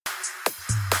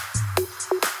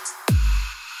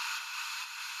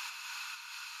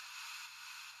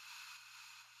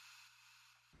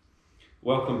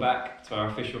Welcome back to our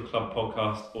official club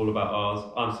podcast, All About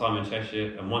Ours. I'm Simon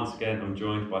Cheshire, and once again I'm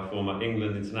joined by former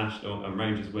England international and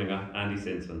Rangers winger Andy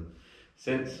Sinton.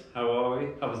 Since, how are we?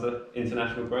 How was the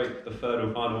international break, the third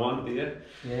and final one of the year?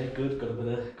 Yeah, good. Got a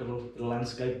bit of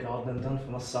landscape gardening done for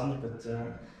my son, but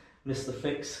missed the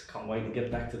fix. Can't wait to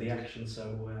get back to the action.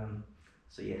 So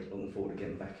yeah, looking forward to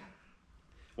getting back.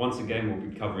 Once again, we'll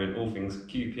be covering all things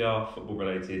QPR, football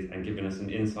related, and giving us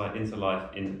an insight into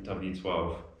life in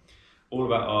W12. All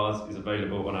About Ours is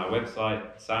available on our website,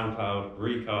 SoundCloud,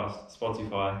 Recast,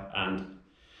 Spotify and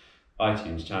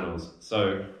iTunes channels.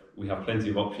 So we have plenty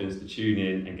of options to tune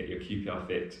in and get your QPR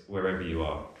fix wherever you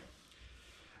are.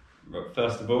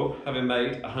 First of all, having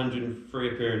made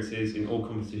 103 appearances in all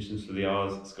competitions for the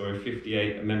R's, scoring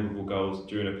 58 memorable goals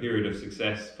during a period of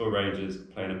success for Rangers,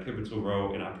 playing a pivotal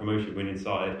role in our promotion winning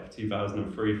side of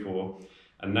 2003-04,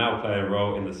 and now playing a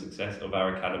role in the success of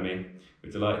our academy. We're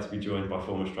delighted to be joined by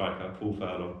former striker Paul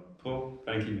Furlong. Paul,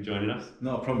 thank you for joining us.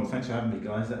 Not a problem. Thanks for having me,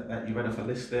 guys. That you read off a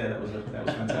list there. That was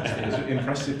fantastic. It was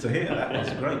impressive to hear. That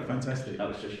was great. Fantastic. That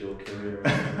was just your career.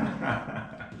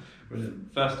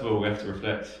 Brilliant. First of all, we have to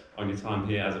reflect on your time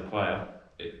here as a player.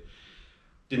 It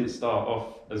didn't start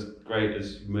off as great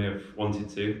as you may have wanted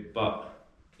to, but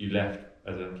you left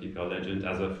as a QPR legend,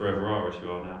 as a forever Irish you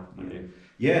are now, aren't you?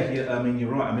 Yeah. I mean, you're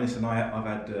right. I mean, listen, I've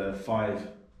had 5,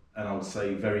 and I would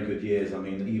say very good years. I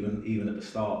mean, even at the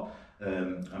start, I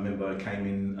remember I came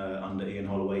in under Ian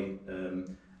Holloway,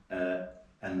 and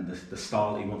the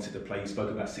style he wanted to play, he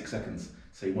spoke about 6 seconds.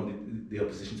 So he wanted the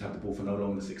opposition to have the ball for no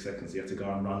longer than 6 seconds. He had to go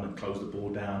and run and close the ball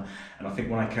down. And I think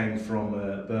when I came from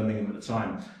Birmingham at the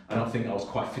time, I don't think I was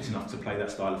quite fit enough to play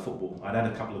that style of football. I'd had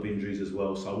a couple of injuries as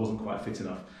well, so I wasn't quite fit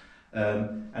enough.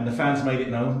 And the fans made it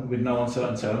known with no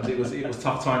uncertain terms. It was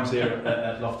tough times here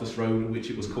at Loftus Road, which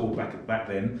it was called back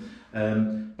then.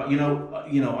 But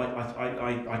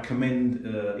I commend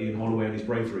Ian Holloway and his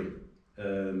bravery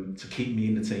to keep me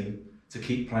in the team, to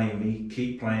keep playing me.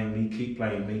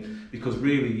 Because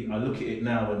really, I look at it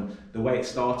now, and the way it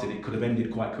started, it could have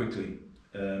ended quite quickly.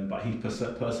 But he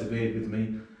persevered with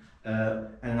me.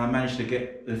 And I managed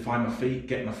to find my feet,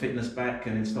 get my fitness back,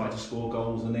 and then started to score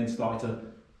goals, and then started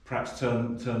to perhaps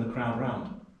turn the crowd round.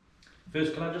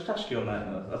 First, can I just ask you on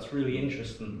that? That's really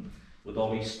interesting with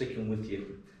Ollie sticking with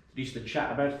you. You used to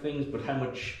chat about things, but how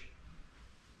much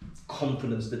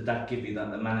confidence did that give you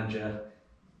that the manager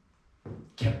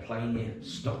kept playing you,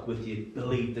 stuck with you,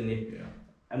 believed in you? Yeah.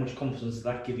 How much confidence did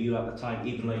that give you at the time,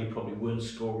 even though you probably weren't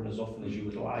scoring as often as you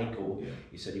would like, or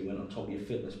you said you went on top of your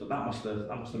fitness, but that must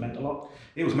have meant a lot.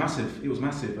 It was massive.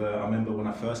 I remember when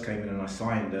I first came in and I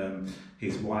signed,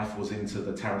 his wife was into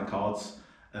the tarot cards,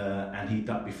 and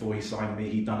before he signed me,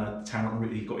 he got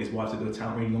his wife to do a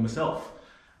tarot reading on myself.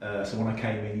 So when I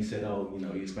came in, he said,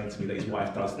 he explained to me that his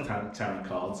wife does tarot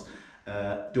cards.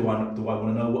 Do I want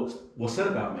to know what's said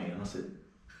about me? And I said,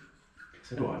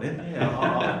 all right then,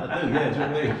 I do, yeah, do you know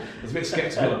what I mean? I was a bit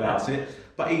sceptical about it,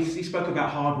 but he spoke about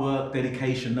hard work,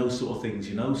 dedication, those sort of things,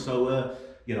 so,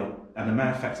 and the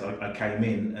matter of fact, I came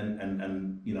in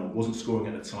and wasn't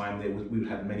scoring at the time. We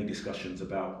had many discussions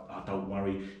about, don't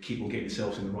worry, keep on getting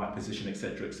yourselves in the right position,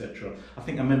 etc., etc. I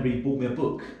think I remember he bought me a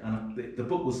book, and the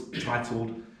book was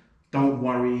titled, Don't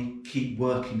Worry, Keep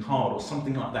Working Hard, or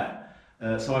something like that.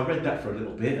 So I read that for a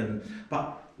little bit,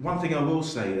 but one thing I will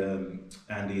say,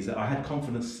 Andy, is that I had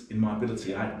confidence in my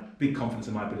ability. I had big confidence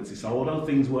in my ability. So although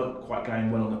things weren't quite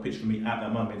going well on the pitch for me at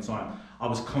that moment in time, I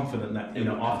was confident that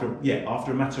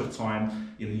after a matter of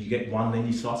time, you get 1, then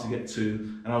you start to get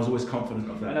 2, and I was always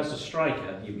confident of that. And as a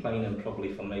striker, you're playing in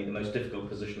probably for me the most difficult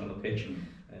position on the pitch.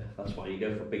 That's why you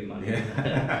go for big money.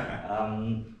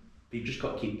 Yeah. But you've just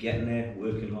got to keep getting there,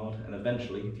 working hard, and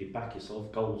eventually, if you back yourself,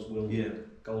 goals will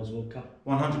come.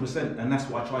 100%, and that's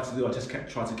what I tried to do. I just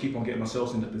tried to keep on getting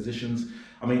myself into positions.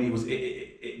 I mean,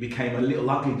 it became a little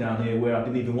ugly down here where I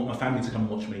didn't even want my family to come and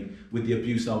watch me with the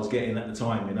abuse I was getting at the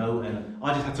time, and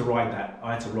I just had to ride that.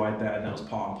 And that was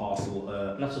part and parcel.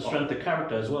 And that's a strength of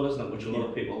character as well, isn't it? Which a lot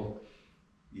of people,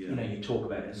 you talk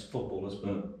about as footballers,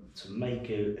 but to make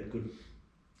a good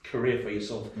career for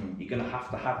yourself, you're going to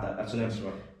have that. That's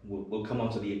right. We'll come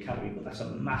on to the academy, but that's a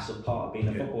massive part of being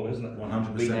a footballer, isn't it?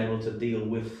 100%. Being able to deal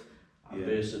with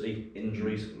adversity,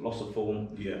 injuries, loss of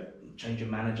form, change of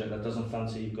manager that doesn't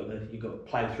fancy, you've got to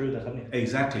plough through that, haven't you?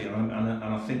 Exactly, and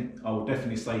I think I would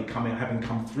definitely say having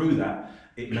come through that,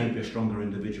 it made me a stronger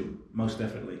individual, most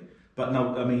definitely. But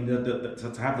no, I mean,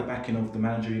 to have the backing of the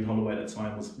manager in Holloway at the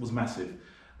time was massive.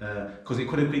 Because it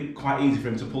could have been quite easy for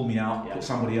him to pull me out, put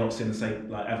somebody else in and say,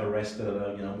 like, have a rest,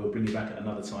 we'll bring you back at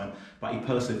another time. But he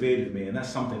persevered with me, and that's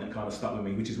something that kind of stuck with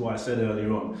me, which is why I said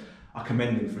earlier on, I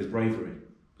commend him for his bravery.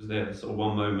 Was there sort of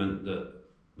one moment that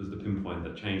was the pinpoint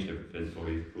that changed everything for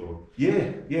you? Or?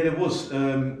 Yeah, there was.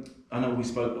 I know we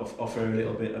spoke off air a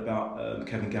little bit about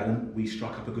Kevin Gallen. We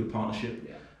struck up a good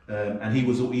partnership, and he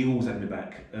always had me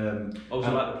back. What was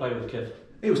it like to play with Kev?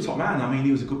 He was top man. I mean,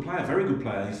 he was a good player, very good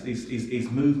player. His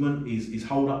movement, his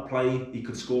hold-up play, he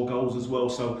could score goals as well.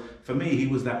 So for me, he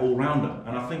was that all-rounder,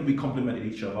 and I think we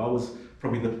complemented each other. I was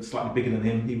probably slightly bigger than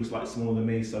him. He was slightly smaller than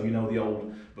me, so the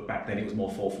old. But back then it was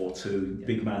more 4-4-2,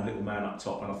 big man, little man up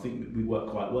top, and I think we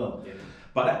worked quite well. Yeah.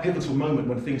 But that pivotal moment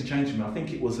when things changed for me, I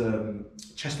think it was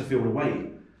Chesterfield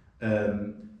away.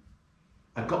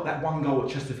 I got that one goal at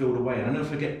Chesterfield away, and I'll never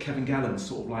forget Kevin Gallen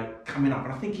sort of like coming up,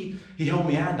 and I think he held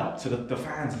my hand up to the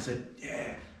fans and said,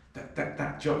 "Yeah,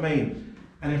 that, do you know what I mean?"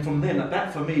 And then from then,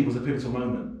 that for me was a pivotal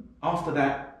moment. After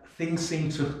that, things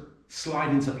seemed to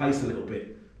slide into place a little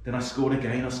bit. Then I scored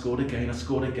again.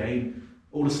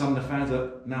 All of a sudden, the fans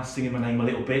are now singing my name a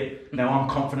little bit. Now I'm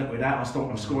confident with that.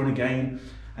 I'm scoring again,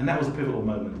 and that was a pivotal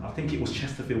moment. I think it was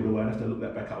Chesterfield away. I have to look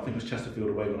that back up. I think it was Chesterfield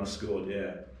away when I scored.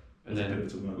 Yeah. And then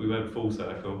we went full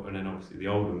circle, and then obviously the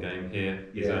Oldham game here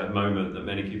is a moment that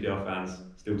many QPR fans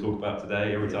still talk about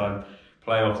today. Every time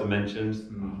playoffs are mentioned,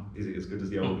 is it as good as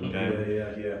the Oldham game?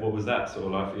 Yeah. What was that sort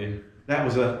of like for you? That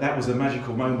was a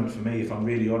magical moment for me, if I'm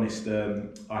really honest.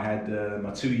 I had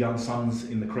my two young sons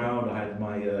in the crowd. I had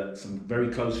my some very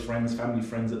close friends, family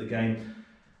friends at the game.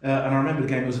 And I remember the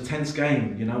game, it was a tense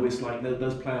game. It's like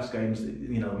those playoffs games,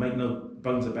 make no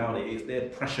bones about it. They're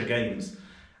pressure games.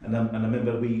 And I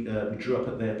remember we drew up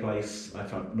at their place,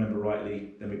 if I remember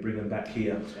rightly, then we bring them back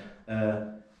here.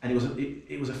 And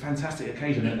it was a fantastic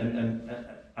occasion. And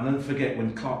I don't forget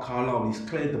when Clark Carlisle, he's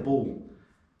cleared the ball.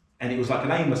 And it was like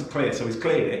an aimless clear, so he's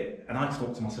cleared it. And I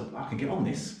thought to myself, I can get on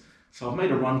this. So I've made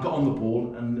a run, got on the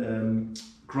ball, and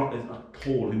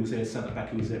Paul, who was there, centre back,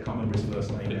 who was there, I can't remember his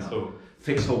first name now.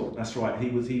 Fitzhall, that's right. He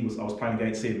was. I was playing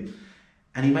against him.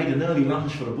 And he made an early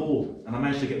lunge for the ball, and I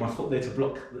managed to get my foot there to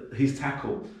block his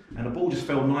tackle, and the ball just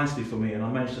fell nicely for me, and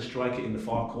I managed to strike it in the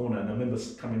far corner. And I remember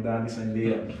coming down this end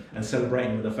here and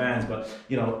celebrating with the fans. But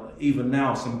even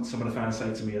now, some of the fans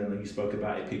say to me, and you spoke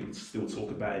about it, people still talk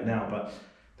about it now, but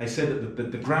they said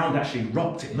that the ground actually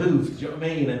rocked, it moved. Do you know what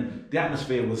I mean? And the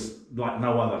atmosphere was like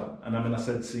no other. And I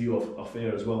said to you off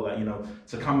air as well that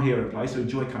to come here and play, so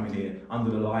enjoy coming here under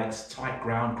the lights, tight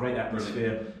ground, great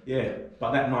atmosphere. Yeah.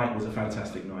 But that night was a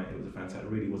fantastic night. It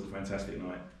really was a fantastic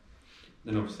night.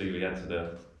 Then obviously we had to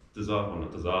the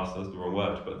not disaster, that's the wrong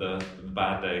word, but the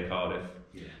bad day in Cardiff.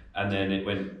 Yeah. And then it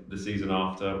went the season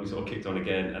after, we sort of kicked on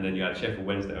again, and then you had Sheffield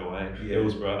Wednesday away,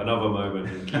 Hillsborough, another moment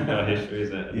in QPR history,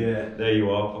 isn't it? And there you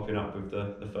are, popping up with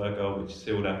the third goal, which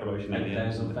sealed our promotion in the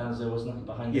end. 8,000 fans there, wasn't it,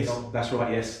 behind the goal? Yes, that's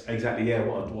right, yes, exactly, yeah,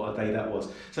 what a day that was.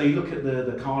 So you look at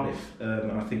the Cardiff,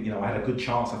 and I think, I had a good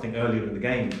chance, I think, earlier in the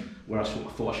game, where I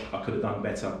thought I could have done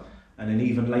better. And then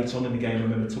even later on in the game, I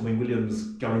remember Tommy Williams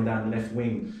going down the left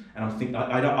wing, and I'm thinking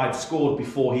I'd scored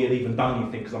before he had even done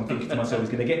anything, because I'm thinking to myself, he's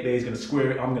going to get there, he's going to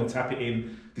square it, I'm going to tap it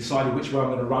in, decided which way I'm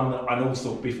going to run, and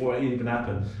also before it even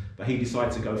happened. But he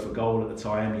decided to go for goal at the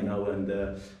time,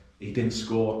 and he didn't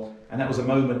score. And that was a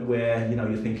moment where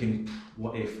you're thinking,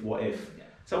 what if? Yeah.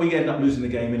 So we ended up losing the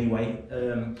game anyway,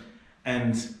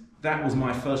 and that was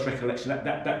my first recollection.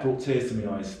 That brought tears to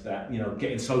my eyes. That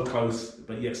getting so close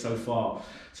but yet so far.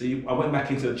 So I went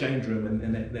back into the change room,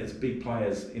 and there's big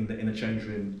players in the change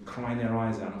room crying their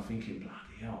eyes out. I'm thinking,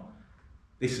 bloody hell,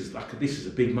 this is a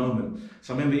big moment.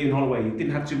 So I remember Ian Holloway. He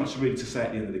didn't have too much really to say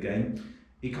at the end of the game.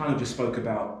 He kind of just spoke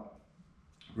about,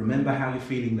 remember how you're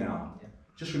feeling now. Yeah.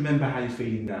 Just remember how you're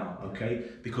feeling now, okay?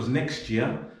 Because next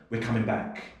year we're coming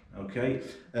back, okay?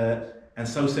 And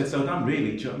so said, so done,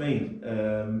 really. Do you know what I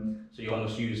mean? So you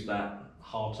almost use that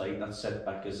heartache, that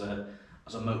setback, as a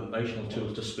motivational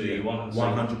tool to spur you on.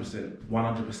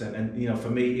 100%. And for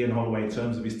me, Ian Holloway, in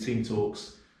terms of his team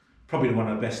talks, probably one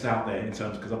of the best out there in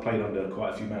terms, because I played under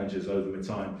quite a few managers over my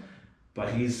time.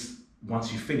 But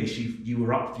once you finish, you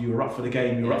were up for the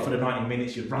game, you were up for the 90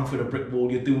 minutes, you'd run through the brick wall,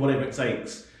 you'd do whatever it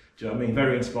takes. Do you know what I mean?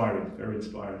 Very inspiring.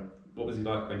 What was he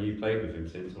like when you played with him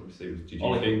since? Obviously, did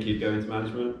you think he'd go into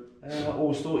management? I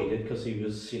always thought he did, because he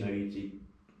was, he'd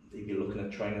be looking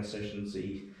at training sessions.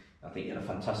 I think he had a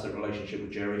fantastic relationship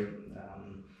with Jerry.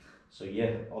 So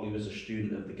yeah, Ollie was a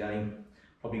student of the game.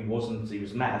 Probably wasn't. He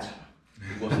was mad.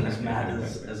 He wasn't as mad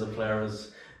as a player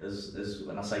as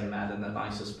when I say mad in the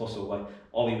nicest possible way.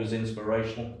 Ollie was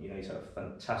inspirational. He's had a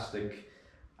fantastic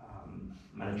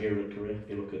managerial career. If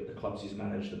you look at the clubs he's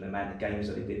managed and the amount of games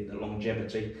that he did, the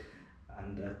longevity.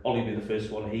 And Ollie being the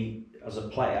first one, he as a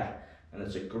player. And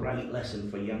it's a great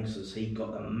lesson for youngsters. He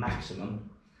got the maximum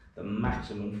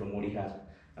from what he had.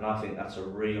 And I think that's a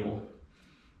real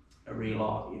a real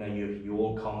art. You know, you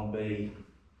all can't be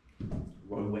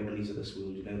Roy Wegley's of this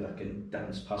world, you know, that can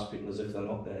dance past people as if they're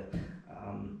not there.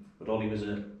 But Ollie was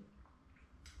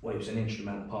he was an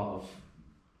instrumental part of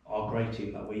our great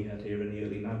team that we had here in the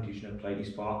early 90s, you know, played his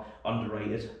part,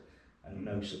 underrated, and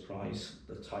no surprise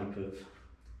the type of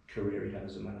career he had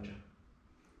as a manager.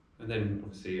 And then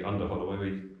obviously under Holloway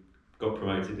we got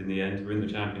promoted in the end, we're in the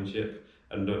Championship,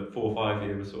 and the 4-5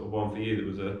 year was sort of one for you that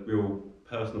was a real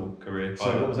personal career.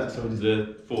 So what was that? So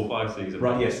the 4-5 season.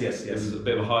 Right, yes. It was a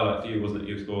bit of a highlight for you, wasn't it?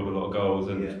 You scored a lot of goals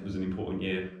and it was an important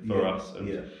year for us.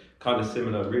 And kind of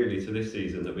similar really to this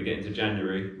season, that we get into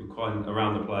January, we're quite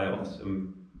around the playoffs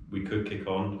and we could kick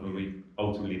on, and we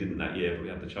ultimately didn't that year, but we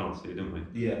had the chance to, didn't we?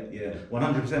 Yeah,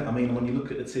 100%. I mean, when you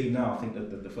look at the team now, I think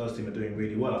that the first team are doing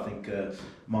really well. I think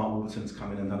Mark Warburton's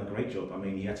come in and done a great job. I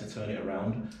mean, he had to turn it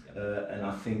around, and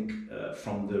I think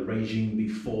from the regime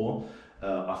before,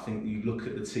 I think you look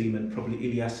at the team, and probably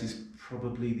Ilias is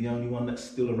probably the only one that's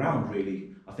still around,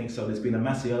 really. I think so. There's been a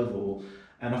massive overhaul.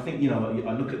 And I think, you know,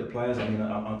 I look at the players. I mean,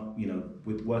 you know,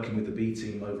 with working with the B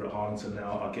team over at Harlington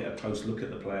now, I get a close look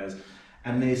at the players.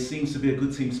 And there seems to be a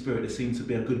good team spirit. There seems to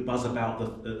be a good buzz about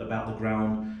the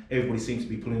ground. Everybody seems to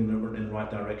be pulling in the right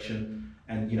direction.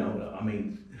 And you know, I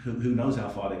mean, who knows how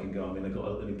far they can go? I mean, they've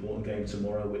got an important game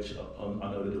tomorrow, which I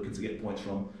know they're looking to get points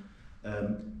from.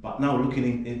 But now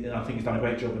looking in, I think he's done a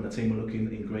great job, and the team are looking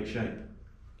in great shape.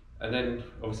 And then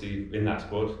obviously in that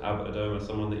squad, Albert Adoma,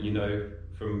 someone that you know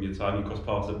from your time you crossed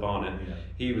paths at Barnet. Yeah.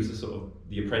 He was the sort of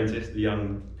the apprentice, the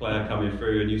young player coming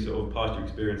through, and you sort of passed your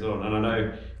experience on. And I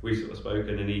know we've sort of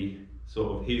spoken, and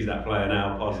he's that player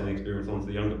now, passing the experience on to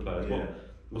the younger players. Yeah.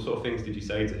 What sort of things did you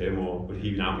say to him, or would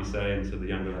he now be saying to the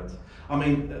younger lads? I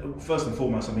mean, first and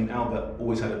foremost, I mean, Albert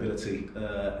always had ability.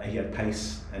 He had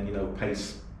pace, and you know,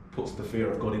 pace puts the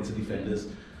fear of God into defenders.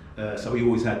 So he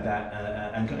always had that,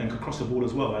 and could cross the ball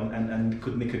as well, and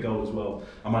could nick a goal as well.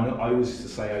 I mean, I always used to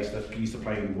say, I used to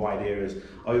play in wide areas.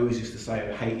 I always used to say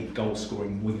I hated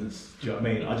goal-scoring wingers. Do you know what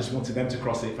I mean? I just wanted them to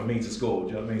cross it for me to score. Do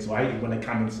you know what I mean? So I hated when they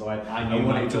came inside. I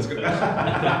wanted to score.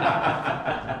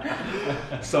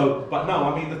 So, but no,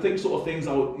 I mean, the sort of things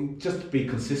I would just be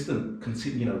consistent.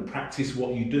 You know, practice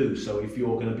what you do. So if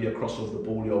you're going to be a crosser of the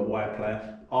ball, you're a wide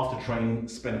player. After training,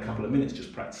 spend a couple of minutes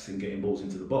just practicing getting balls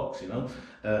into the box, you know,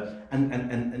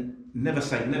 and never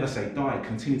say die.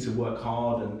 Continue to work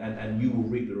hard, and you will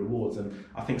reap the rewards. And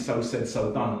I think so said,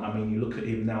 so done. I mean, you look at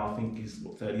him now. I think he's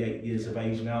 38 years of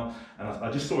age now, and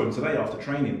I just saw him today after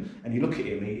training. And you look at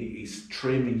him; he's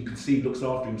trim, and you can see he looks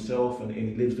after himself, and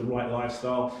he lives the right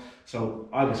lifestyle. So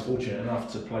I was fortunate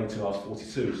enough to play till I was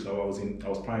 42. So I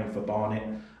was playing for Barnet,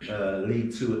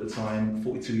 League 2 at the time,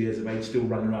 42 years of age, still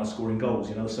running around scoring goals,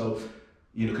 you know. So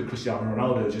you look at Cristiano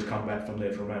Ronaldo, who's just come back from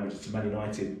there from Real Madrid to Man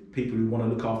United. People who want to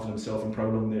look after themselves and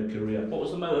prolong their career. What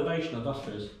was the motivation of us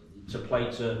to play?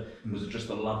 Was it just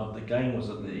the love of the game? Was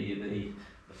it the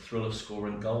thrill of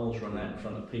scoring goals, running out in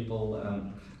front of people?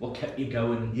 What kept you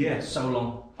going so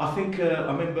long? I think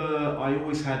I remember I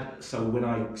always had, so when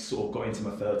I sort of got into my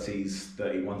 30s,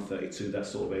 31, 32, that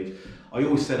sort of age, I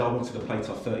always said I wanted to play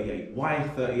till 38. Why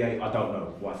 38? I don't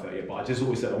know why 38, but I just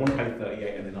always said I want to play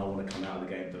 38 and then I want to come out of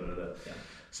the game. Yeah.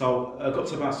 So I got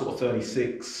to about sort of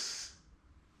 36,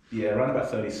 around about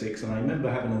 36, and I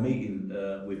remember having a meeting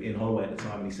with Ian Holloway at the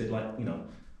time, and he said, like, you know,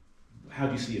 how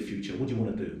do you see your future? What do you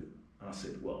want to do? And I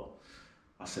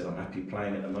said, I'm happy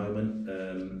playing at the moment.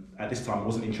 At this time, I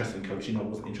wasn't interested in coaching. I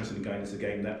wasn't interested in going into the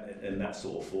game in that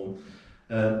sort of form.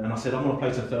 And I said, I'm going to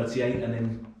play to 38, and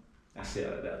then that's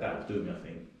it. That will do me, I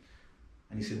think.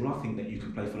 And he said, well, I think that you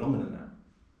can play for longer than that.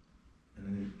 And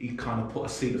then he kind of put a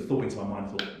seed of thought into my mind. I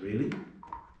thought, really?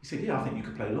 He said, yeah, I think you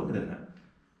could play longer than that.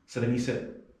 So then he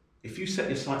said, if you set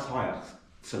your sights higher,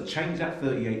 so change that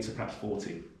 38 to perhaps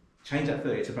 40. Change that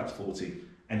 38 to perhaps 40,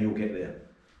 and you'll get there.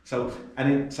 So I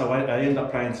ended up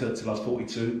playing till I was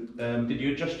 42. Did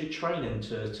you adjust your training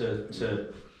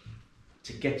to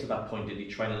get to that point? Did you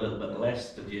train a little bit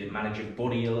less? Did you manage your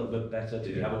body a little bit better?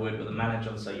 Did you have a word with the manager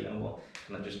and say, you know what,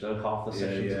 can I just do half the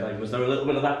session today? Was there a little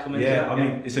bit of that coming? I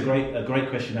mean, it's a great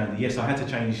question, Andy. Yes, I had to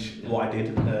change what I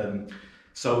did.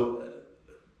 So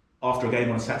after a game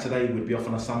on a Saturday, we'd be off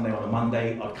on a Sunday. On a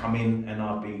Monday, I'd come in and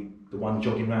I'd be the one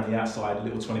jogging around the outside, a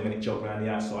little 20-minute jog around the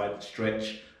outside,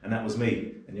 stretch. And that was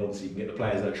me. And obviously you can get the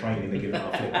players that are training, they give it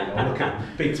a flip. You know, look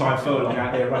at big time Furlong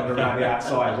out there running around the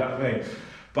outside, you know what I mean?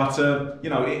 But you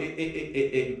know,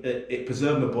 it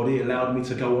preserved my body, it allowed me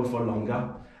to go on for longer.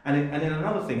 And then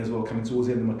another thing as well, coming towards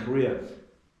the end of my career,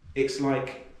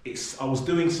 I was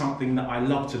doing something that I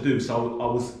love to do. So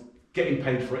getting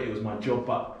paid for it. It was my job.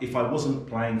 But if I wasn't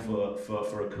playing for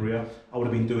a career, I would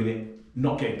have been doing it,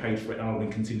 not getting paid for it, and I would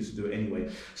have continued to do it anyway.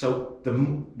 So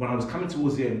when I was coming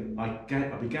towards the end, I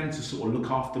began to sort of look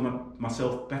after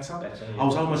myself better. I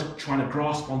was almost trying to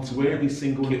grasp onto every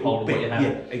single little bit. Yeah,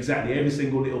 exactly, every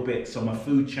single little bit. So my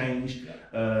food changed,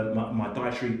 my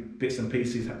dietary bits and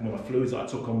pieces, my fluids that I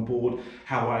took on board,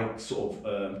 how I sort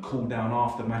of cooled down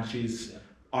after matches,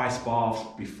 ice baths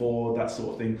before, that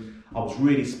sort of thing. I was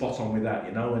really spot on with that,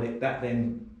 and that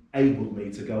then enabled me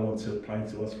to go on to playing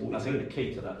to us 42. I think the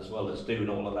key to that as well is doing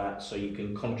all of that so you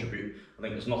can contribute. I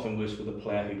think there's nothing worse with a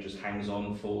player who just hangs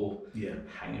on for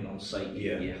hanging on sake.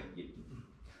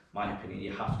 My opinion,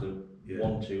 you have to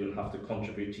want to and have to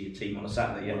contribute to your team on a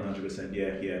Saturday. 100%,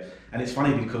 yeah. And it's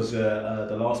funny because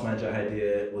the last manager I had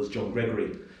here was John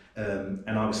Gregory,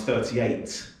 and I was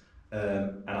 38,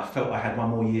 and I felt I had one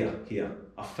more year here.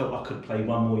 I felt I could play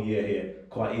one more year here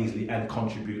quite easily and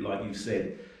contribute, like you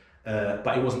said.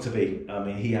 But it wasn't to be. I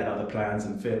mean, he had other plans,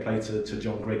 and fair play to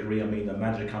John Gregory. I mean, the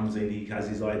manager comes in, he has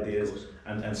his ideas,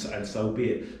 and so be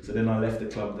it. So then I left the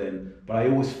club then. But I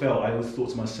always thought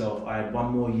to myself, I had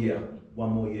one more year.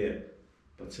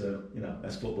 But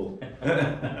that's football.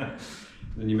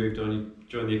 Then you moved on, you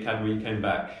joined the academy, you came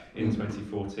back in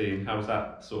 2014. How's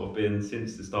that sort of been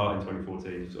since the start in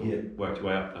 2014? You've sort of worked your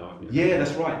way up now, haven't you? Yeah,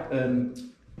 that's right.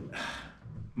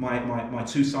 My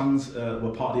two sons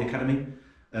were part of the academy.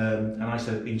 And I used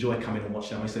to enjoy coming and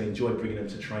watching them. I used to enjoy bringing them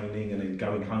to training and then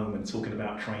going home and talking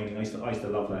about training. I used to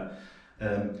love that.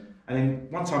 And then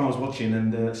one time I was watching,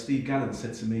 and Steve Gallen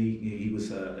said to me, he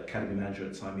was academy manager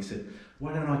at the time, he said,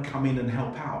 "Why don't I come in and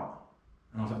help out?"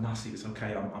 And I was like, "No, Steve, it's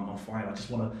okay, I'm fine. I just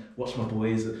want to watch my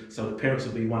boys." So the parents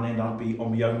would be one end, I'd be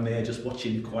on my own there, just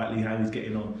watching quietly how he's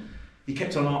getting on. He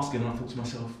kept on asking, and I thought to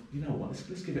myself, you know what,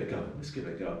 let's give it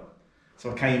a go.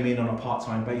 So I came in on a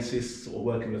part-time basis, sort of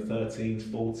working with 13s,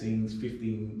 14s,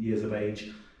 15 years of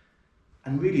age,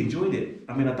 and really enjoyed it.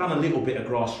 I mean, I'd done a little bit of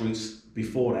grassroots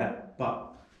before that, but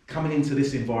coming into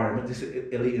this environment, this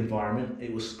elite environment,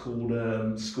 it was called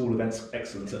School of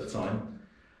Excellence at the time,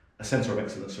 a Centre of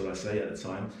Excellence, should I say, at the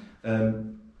time,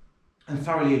 and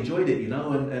thoroughly enjoyed it,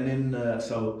 and then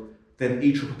so then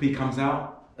EPPP comes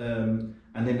out, and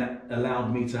then that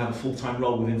allowed me to have a full-time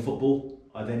role within football.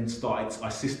 I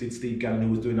assisted Steve Gallen, who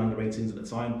was doing under-18s at the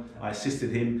time. I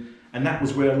assisted him, and that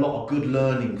was where a lot of good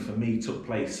learning for me took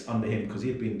place under him, because he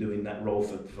had been doing that role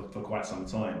for quite some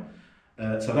time.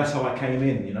 So that's how I came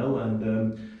in,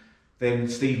 and then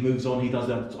Steve moves on, he does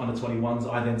the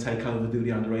under-21s, I then take over, do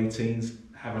the under-18s,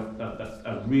 have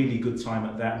a really good time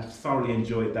at that, thoroughly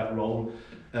enjoyed that role,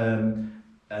 and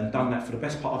done that for the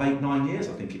best part of 8-9 years,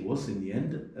 I think it was, in the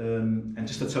end. And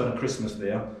just to turn a Christmas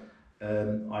there,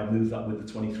 I moved up with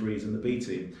the 23s and the B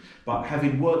team. But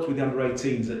having worked with the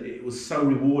under-18s, it was so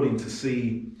rewarding to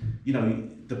see,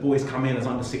 the boys come in as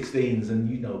under-16s,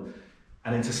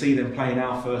 and then to see them play in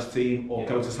our first team or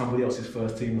go to somebody else's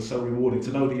first team was so rewarding.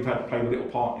 To know that you've had to play a little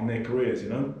part in their careers,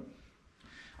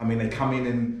 I mean, they come in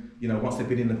and, once they've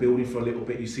been in the building for a little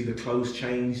bit, you see the clothes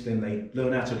change, then they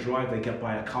learn how to drive, they get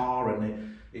by a car, and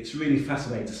it's really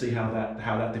fascinating to see how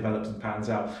that develops and pans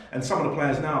out. And some of the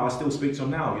players now, I still speak to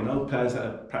them now, players that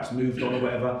have perhaps moved on or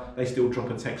whatever, they still drop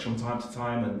a text from time to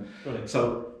time. And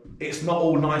so it's not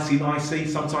all nicey.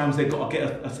 Sometimes they've got to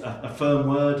get a firm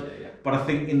word. But I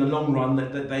think in the long run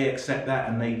that they accept that,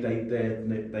 and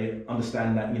they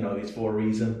understand that, it's for a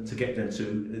reason, to get them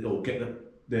to, or get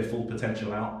their full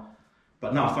potential out.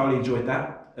 But no, I thoroughly enjoyed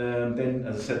that. Then,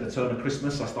 as I said, the turn of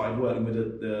Christmas, I started working with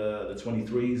the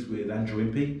 23s with Andrew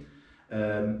Impey,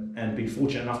 and been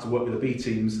fortunate enough to work with the B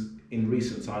teams in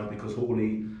recent times, because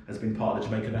Hawley has been part of the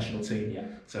Jamaica national team. Yeah.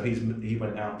 So he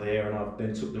went out there, and I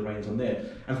then took the reins on there,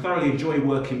 and thoroughly enjoy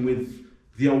working with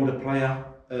the older player.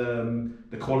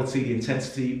 The quality, the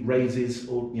intensity raises,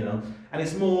 and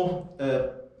it's more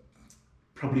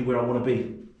probably where I want to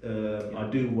be. I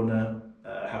do want to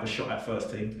have a shot at first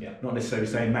team, not necessarily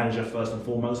saying manager first and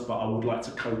foremost, but I would like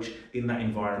to coach in that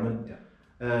environment,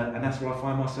 and that's where I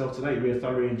find myself today, really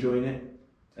thoroughly enjoying it.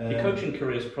 Your coaching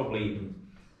career is probably,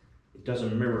 it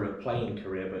doesn't mirror a playing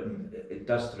career, but it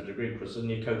does to a degree, because in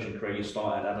your coaching career you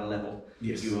started at a level,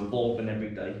 you're evolving every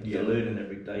day, you're learning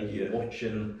every day, you're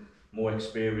watching more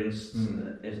experienced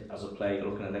as a player, you're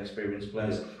looking at experienced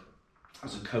players.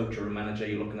 As a coach or a manager,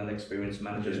 you're looking at experienced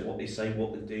managers, what they say,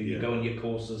 what they do. You go on your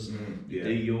courses,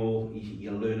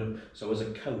 you learn them. So as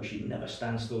a coach, you never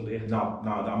stand still, do you? No.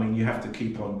 I mean, you have to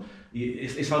keep on.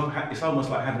 It's almost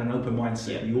like having an open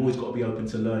mindset. You always got to be open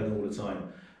to learning all the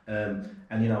time.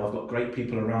 And I've got great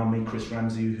people around me. Chris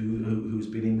Ramsey, who's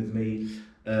been in with me.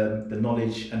 the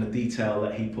knowledge and the detail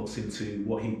that he puts into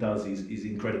what he does is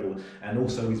incredible, and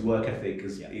also his work ethic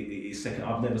is second.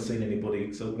 I've never seen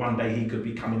anybody. So one day he could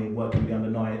be coming in working with the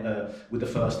under-9 with the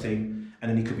first team, and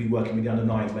then he could be working with the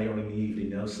under-9s later on in the evening.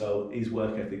 You know, so his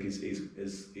work ethic is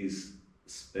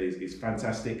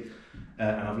fantastic,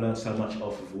 and I've learned so much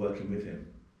off of working with him.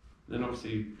 Then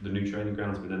obviously the new training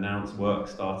ground's been announced, work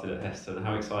started at Heston.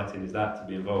 How exciting is that to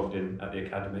be involved in at the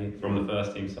academy from the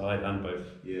first team side and both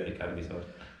the academy side?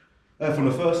 From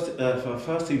a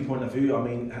first team point of view, I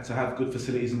mean, to have good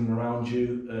facilities in and around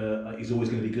you is always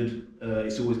going to be good.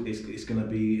 It's going to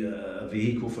be a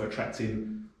vehicle for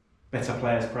attracting better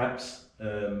players, perhaps.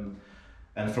 And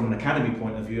from an academy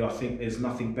point of view, I think there's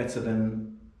nothing better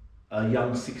than a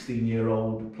young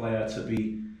 16-year-old player to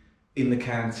be in the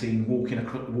canteen,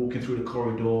 walking through the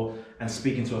corridor and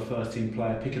speaking to a first team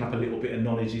player, picking up a little bit of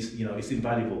knowledge is, it's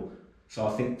invaluable. So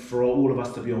I think for all of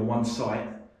us to be on one site,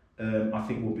 I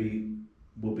think will be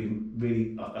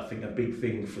really, I think, a big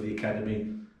thing for the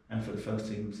academy and for the first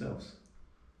team themselves.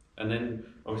 And then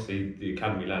obviously the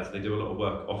academy lads, they do a lot of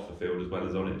work off the field as well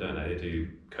as on it, don't they? They do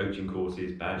coaching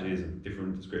courses, badges and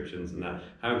different descriptions and that.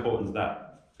 How important is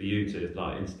that for you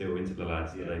to instill into the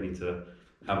lads that they need to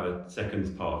have a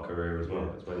second part of career as well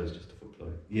as just a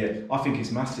footballer? Yeah, I think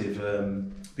it's massive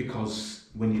because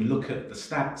when you look at the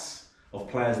stats of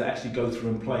players that actually go through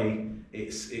and play,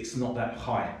 it's not that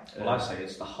high. Well, I say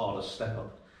it's the hardest step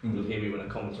up. You'll hear me when I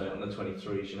commentate on the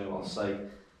 23s, I'll say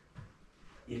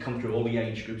you come through all the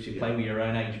age groups, you're playing with your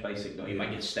own age basically, you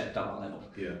might get stepped up a level,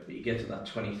 but you get to that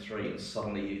 23 and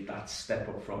suddenly that step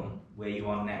up from where you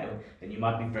are now, and you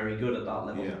might be very good at that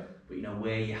level, but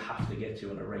where you have to get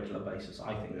to on a regular basis.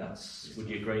 I think would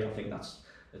you agree? I think that's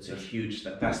a huge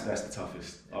step. That's the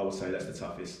toughest. I would say that's the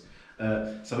toughest.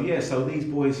 So these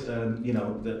boys,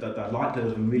 that like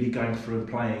those and really going through and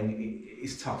playing,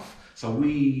 it's tough. So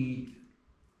we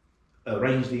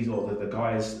arrange these, or the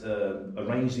guys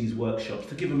arrange these workshops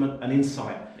to give them an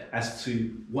insight as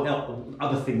to what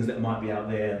other things that might be out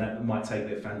there and that might take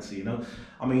their fancy.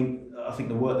 I mean, I think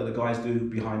the work that the guys do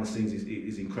behind the scenes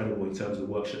is incredible in terms of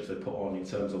the workshops they put on, in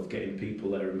terms of getting people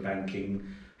that are in banking,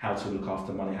 how to look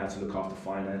after money, how to look after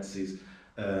finances,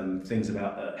 things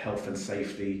about health and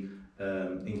safety,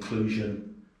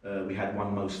 inclusion. We had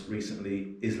one most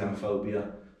recently,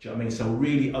 Islamophobia. Do you know what I mean? So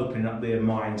really opening up their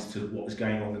minds to what is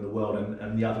going on in the world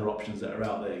and the other options that are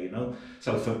out there,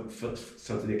 So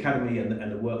for the academy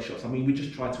and the workshops, I mean, we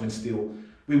just try to instill.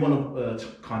 We want to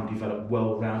kind of develop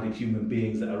well-rounded human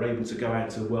beings that are able to go out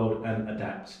to the world and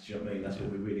adapt. Do you know what I mean? That's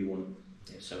what we really want.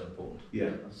 It's so important.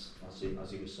 Yeah. As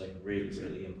you were saying, really,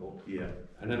 really important. Yeah.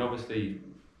 And then obviously,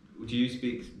 do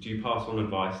you pass on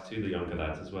advice to the younger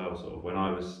lads as well? Sort of when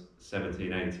I was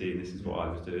 17, 18, this is what I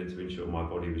was doing to ensure my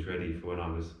body was ready for when I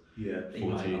was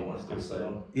 14.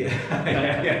 Still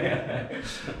Yeah.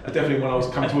 Definitely when I was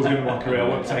coming towards the end of my career, I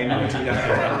wasn't saying no to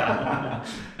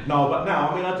you. No, but now,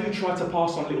 I mean, I do try to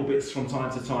pass on little bits from time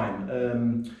to time.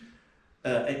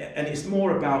 And it's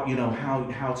more about,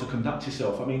 how to conduct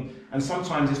yourself. I mean, and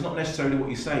sometimes it's not necessarily what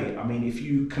you say. I mean, if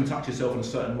you conduct yourself in a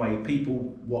certain way,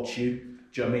 people watch you.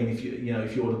 Do you know what I mean?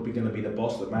 If you're going to be the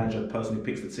boss, the manager, the person who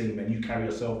picks the team, and you carry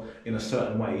yourself in a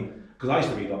certain way, because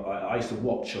I used to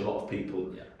watch a lot of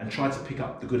people and try to pick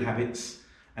up the good habits,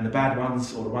 and the bad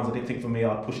ones, or the ones I didn't think for me,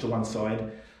 I'd push to one side.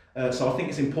 So I think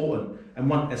it's important, and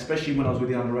especially when I was with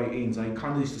the under-18s, I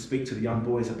kind of used to speak to the young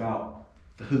boys about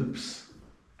the hoops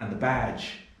and the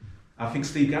badge. I think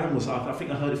Steve Gannon I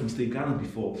think I heard it from Steve Gannon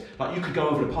before. Like, you could go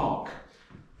over the park,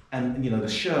 and the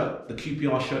shirt, the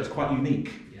QPR shirt is quite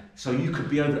unique. So you could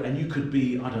be over, and you could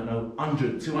be,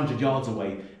 100, 200 yards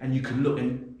away, and you could look,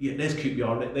 and there's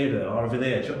QPR, there they are over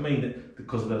there. Do you know what I mean?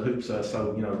 Because the hoops are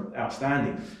so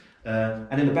outstanding.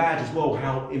 And in the badge as well,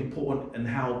 how important and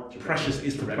how precious it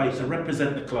is to play, to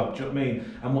represent the club. Do you know what I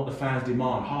mean? And what the fans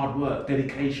demand: hard work,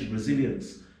 dedication,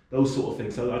 resilience, those sort of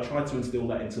things. So I try to instill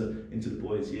that into the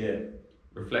boys. Yeah.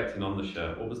 Reflecting on the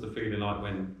shirt, what was the feeling like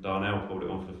when Darnell pulled it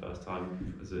on for the first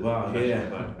time? Wow,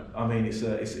 yeah. I mean, it's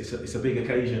a big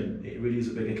occasion. It really is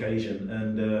a big occasion,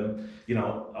 and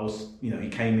he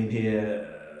came in here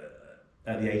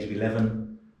at the age of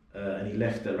 11, and he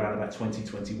left around about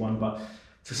 2021. But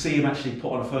to see him actually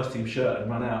put on a first team shirt and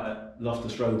run out at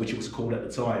Loftus Road, which it was called at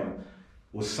the time,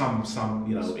 was some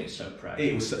Been so proud.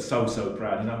 It was so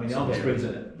proud. I mean, it almost brings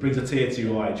a tear to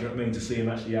your eye. Do you know what I mean? To see him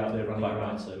actually out there running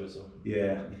around.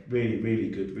 Yeah, really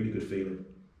good feeling.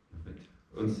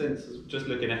 And since just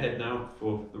looking ahead now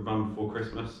for the run before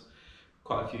Christmas,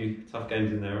 quite a few tough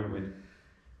games in there, haven't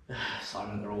we?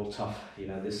 Simon, they're all tough.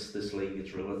 This league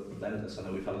is relentless. I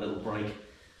know we've had a little break,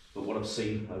 but what I've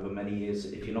seen over many years,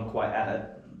 if you're not quite at it,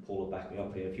 Paul will back me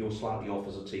up here. If you're slightly off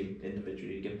as a team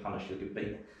individually, you get punished, you'll get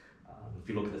beat. If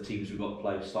you look at the teams we've got to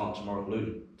play, starting tomorrow at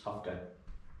Luton, tough game.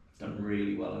 Done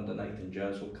really well under Nathan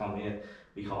Jones. Will come here,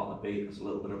 be hard to beat. There's a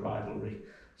little bit of rivalry.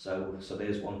 So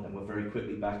there's one. Then we're very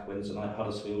quickly back Wednesday night,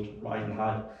 Huddersfield, riding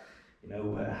high.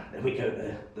 Then we go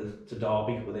to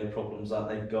Derby with their problems that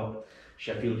they've got.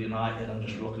 Sheffield United, I'm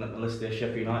just looking at the list there.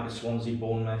 Sheffield United, Swansea,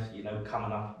 Bournemouth,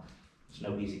 coming up. There's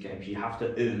no easy games. You have to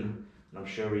earn, and I'm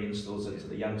sure he instills into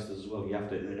the youngsters as well. You have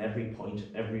to earn every point,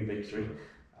 every victory.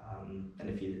 And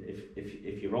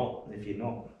if you're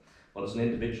not, well, as an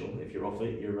individual, if you're off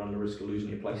it, you're under risk of losing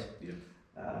your place. Yeah.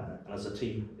 And as a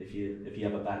team, if you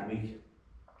have a bad week,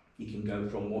 you can go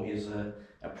from what is a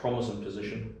promising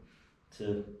position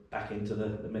to back into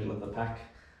the middle of the pack.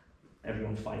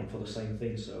 Everyone fighting for the same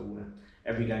thing. So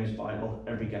every game's vital,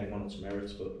 every game on its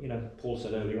merits. But Paul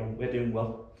said earlier on, we're doing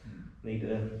well. Need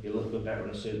to be a little bit better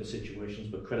in certain situations,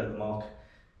 but credit the mark.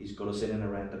 He's got us in and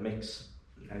around the mix.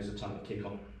 Now's the time to kick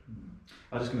on.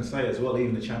 I was just going to say as well,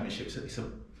 even the Championship, it's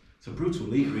a brutal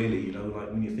league, really.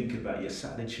 Like when you think about your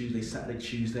Saturday,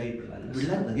 Tuesday, relentless,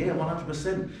 yeah,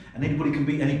 100%. And anybody can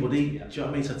beat anybody. Yeah. Do you know what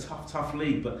I mean? It's a tough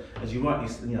league. But as you rightly,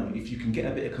 if you can get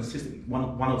a bit of consistent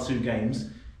one or two games, you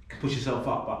can push yourself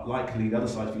up. But likely the other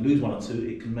side, if you lose one or two,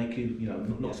 it can make you,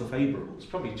 not so favourable. It's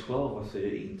probably 12 or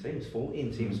 13 teams,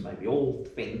 14 teams maybe. All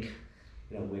think,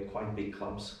 we're quite big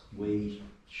clubs. We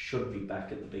should be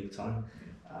back at the big time.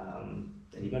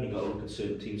 And you've only got to look at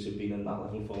certain teams who've been in that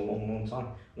level for a long time.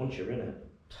 Once you're in it,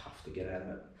 tough to get out of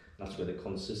it. That's where the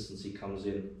consistency comes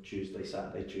in. Tuesday,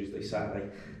 Saturday.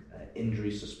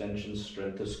 Injuries, suspensions,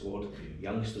 strength of squad,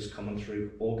 youngsters coming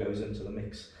through, all goes into the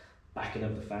mix. Backing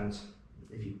of the fans.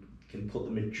 If you can put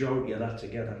the majority of that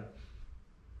together,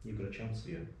 you've got a chance.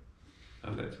 Yeah.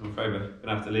 Perfect. I'm afraid we're going to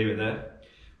have to leave it there.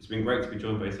 It's been great to be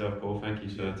joined by yourself, Paul. Thank you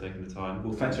for taking the time.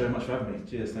 Well, thanks very much for having me.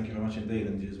 Cheers. Thank you very much indeed.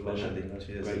 And you as well, Pleasure. Andy.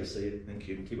 Cheers. Great to see you. Thank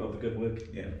you. Keep up the good work.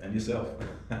 Yeah, and yourself.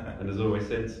 And as always,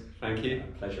 since, thank you.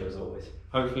 Pleasure as always.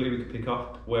 Hopefully we can pick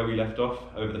up where we left off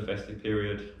over the festive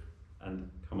period, and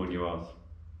come on you ours.